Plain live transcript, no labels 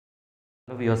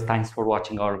Hello viewers, thanks for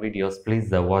watching our videos. Please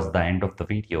watch the end of the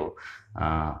video.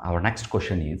 Our next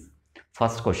question is,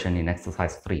 first question in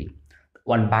exercise 3.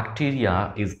 One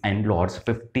bacteria is enlarged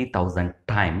 50,000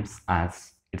 times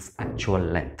as its actual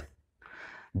length.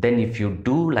 Then if you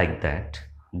do like that,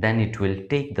 then it will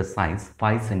take the size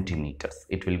 5 centimeters.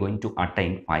 It will going to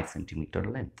attain 5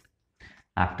 centimeter length.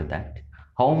 After that,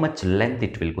 how much length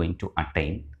it will going to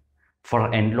attain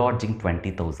for enlarging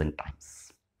 20,000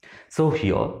 times? So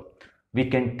here we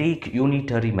can take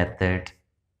unitary method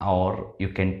or you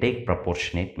can take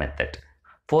proportionate method.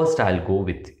 First I'll go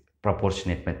with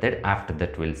proportionate method. After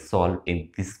that we'll solve in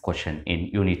this question in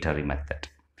unitary method.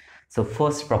 So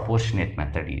first proportionate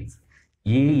method is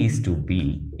A is to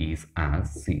B is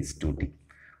as C is to D.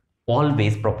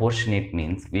 Always proportionate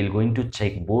means we're going to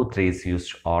check both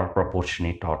ratios are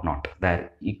proportionate or not,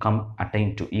 that you come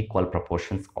attain to equal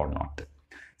proportions or not.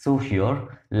 So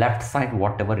here left side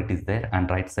whatever it is there and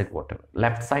right side whatever.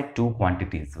 Left side two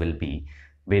quantities will be,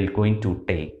 we're going to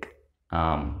take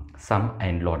some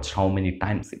enlarged, how many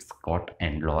times it's got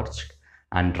enlarged,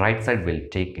 and right side will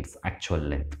take its actual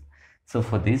length. So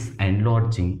for this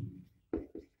enlarging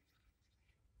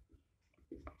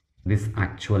this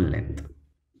actual length,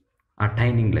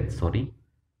 attained length.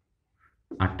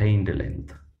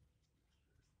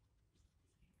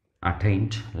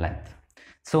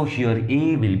 So here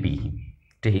A will be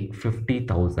take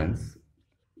 50,000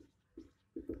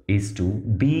 is to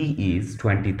B is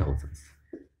 20,000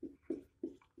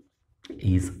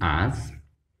 is as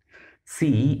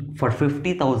C for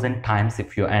 50,000 times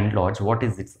if you enlarge, what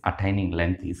is its attaining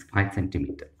length is 5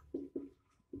 centimeter.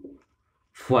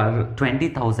 For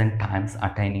 20,000 times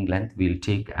attaining length we'll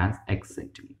take as x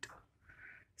centimeter.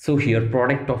 So here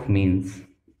product of means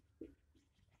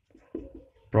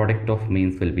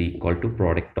will be equal to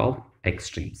product of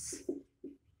extremes.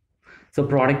 So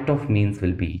product of means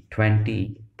will be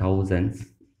 20,000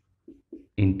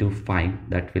 into 5,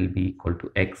 that will be equal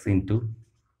to x into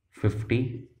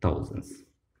 50,000.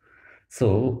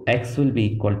 So x will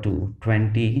be equal to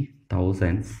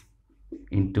 20,000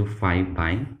 into 5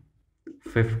 by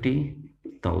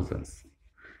 50,000.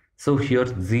 So here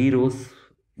zeros,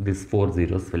 these 4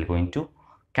 zeros will going to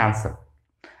cancel.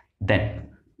 Then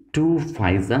 2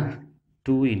 5s are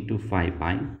 2 into 5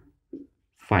 by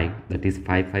 5, that is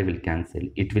 5 will cancel.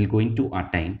 It will going to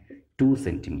attain 2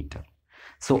 centimeter.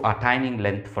 So attaining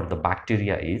length for the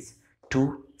bacteria is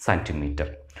 2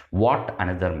 centimeter. What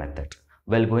another method?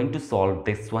 Well, going to solve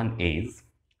this one is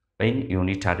in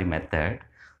unitary method.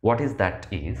 What is that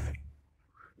is?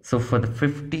 So for the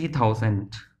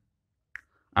 50,000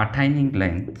 attained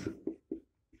length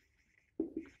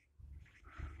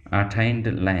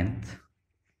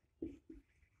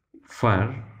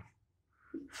for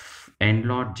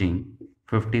enlarging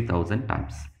 50,000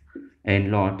 times,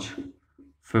 enlarge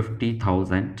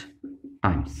 50,000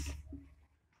 times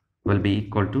will be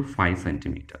equal to 5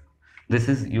 centimeter. This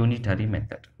is unitary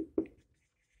method.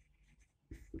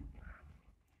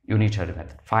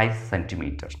 5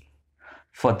 centimeter.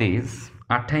 For this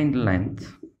attained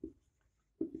length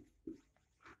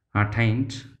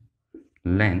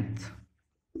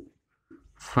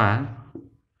for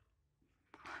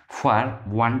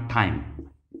one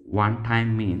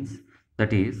time means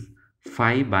that is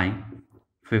 5 by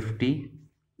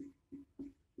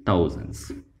 50,000.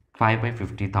 5 by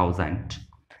 50,000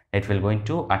 it will going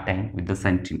to attain with the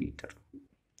centimeter.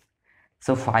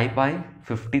 So 5 by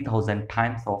 50,000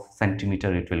 times of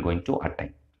centimeter it will going to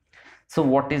attain. So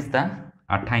what is the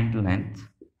attained length?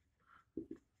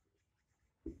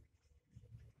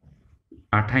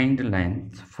 Attained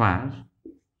length for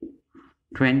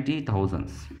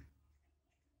 20,000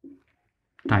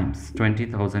 times.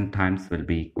 20,000 times will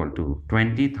be equal to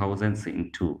 20,000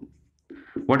 into,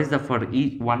 what is the for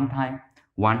each one time?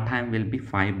 One time will be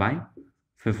 5 by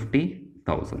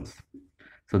 50,000.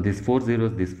 So these 4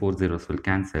 zeros will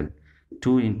cancel.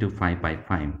 2 into 5 by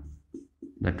 5,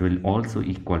 that will also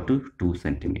equal to 2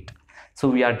 centimeter. So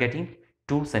we are getting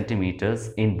 2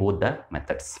 centimeters in both the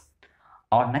methods.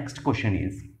 Our next question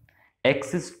is,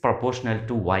 x is proportional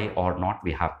to y or not,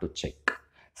 we have to check.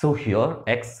 So here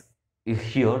x,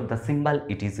 here the symbol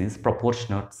it is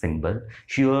proportional symbol.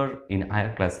 Here in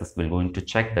higher classes we're going to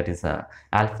check, that is a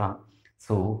alpha.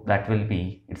 So that will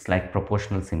be, it's like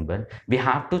proportional symbol. We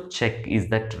have to check is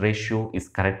that ratio is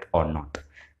correct or not.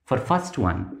 For first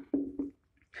one,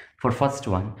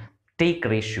 take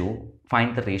ratio,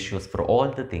 find the ratios for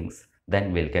all the things,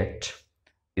 then we'll get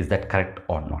is that correct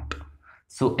or not.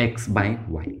 So x by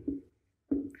y,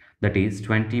 that is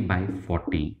 20 by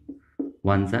 40,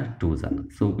 1s are 2s are,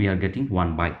 so we are getting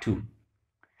 1 by 2.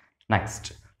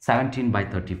 Next 17 by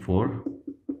 34,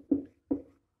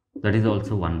 that is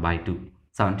also 1 by 2.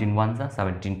 17 ones are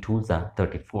 17 twos are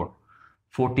 34.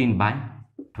 14 by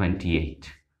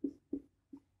 28.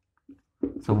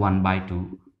 So 1 by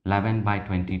 2. 11 by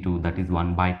 22, that is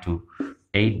 1 by 2.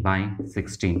 8 by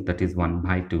 16, that is 1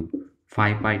 by 2.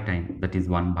 5 by 10, that is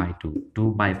 1 by 2.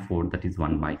 2 by 4, that is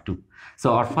 1 by 2.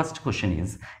 So our first question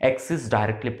is, x is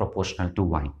directly proportional to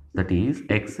y. That is,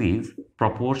 x is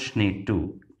proportional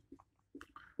to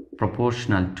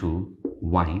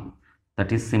y.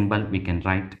 That is, symbol we can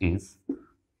write is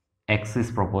x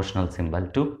is proportional symbol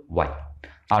to y.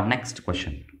 Our next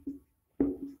question,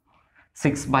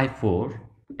 6 by 4,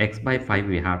 x by 5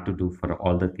 we have to do for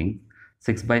all the things.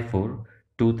 6 by 4,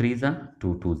 2 3s are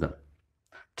 2 2s are.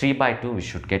 3 by 2 we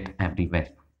should get everywhere.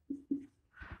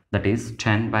 That is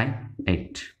 10 by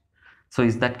 8. So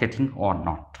is that getting or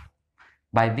not?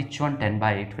 By which one 10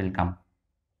 by 8 will come?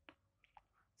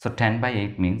 So 10 by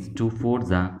 8 means 2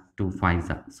 4s are 2 5s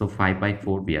are. So 5 by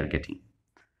 4 we are getting.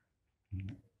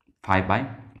 5 by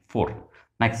 4.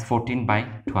 Next 14 by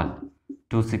 12.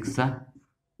 2 6 are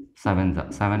 7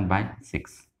 are. 7 by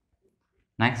 6.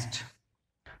 Next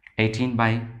 18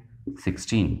 by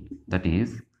 16. That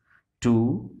is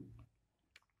 2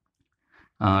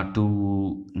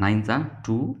 9s are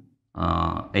 2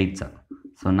 8s are.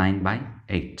 So 9 by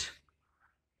 8.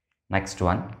 Next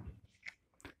one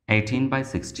 18 by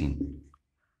 16.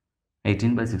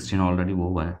 18 by 16 already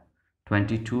over.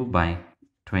 22 by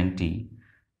 20,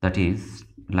 that is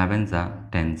 11s are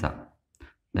 10s are.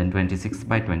 Then 26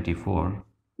 by 24,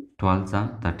 12s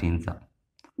are 13s are.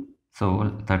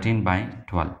 So 13 by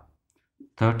 12.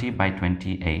 30 by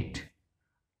 28,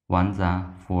 1s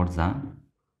are 4s are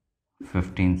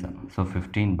 15s are. So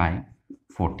 15 by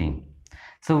 14.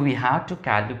 So we have to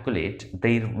calculate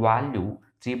their value: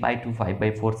 3 by 2, 5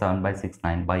 by 4, 7 by 6,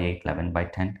 9 by 8, 11 by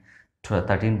 10,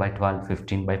 13 by 12,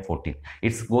 15 by 14.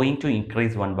 It's going to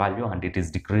increase one value and it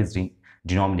is decreased in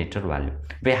denominator value.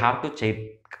 We have to check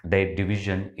their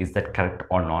division, is that correct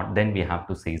or not. Then we have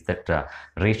to say is that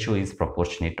ratio is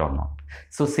proportionate or not.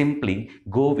 So simply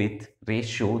go with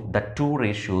ratio, the two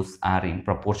ratios are in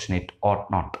proportionate or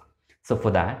not. So for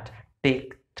that,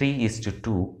 take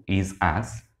 3:2 is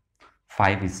as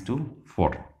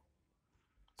 5:4.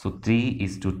 So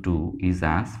 3:2 is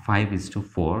as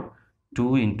 5:4.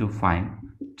 2 into 5,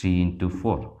 3 into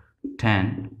 4,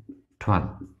 10, 12.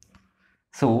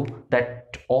 So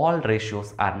that all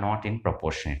ratios are not in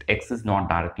proportionate. X is not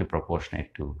directly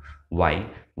proportionate to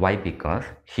y. Why? Because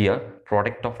here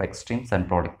product of extremes and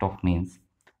product of means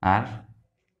are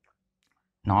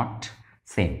not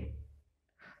same.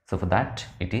 So for that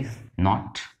it is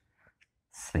not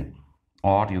same.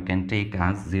 Or you can take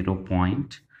as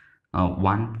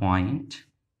 0.1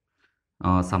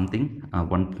 something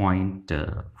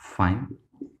 1.5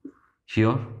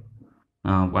 here,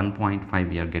 1.5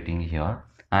 we are getting here,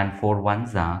 and 4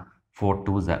 ones are 4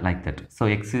 twos are, like that. So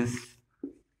x is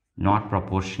not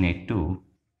proportionate to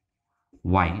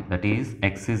y, that is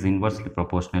x is inversely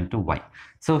proportional to y.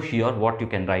 So here what you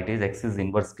can write is x is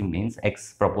inversely means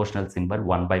x proportional symbol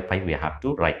 1 by 5 we have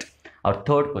to write. Our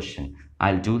third question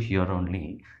I'll do here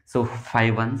only. So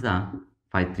 5 ones are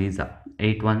 5 threes are,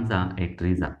 8 ones are 8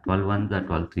 threes are, 12 ones are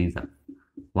 12 threes are,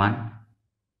 1.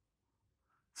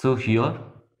 So here,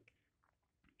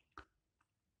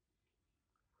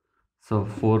 so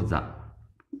 4s are.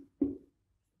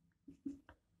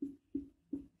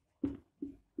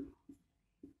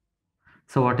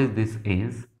 So what is this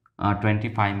is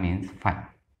 25 means 5.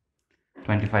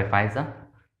 25 5s are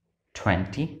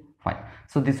 25.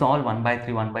 So this all 1 by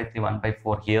 3, 1 by 3, 1 by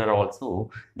 4. Here also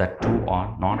the two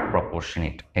are not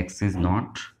proportionate. X is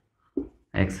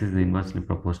inversely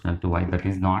proportional to y, that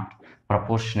is not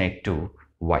proportionate to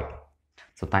y.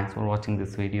 So thanks for watching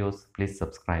this videos. Please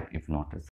subscribe if not.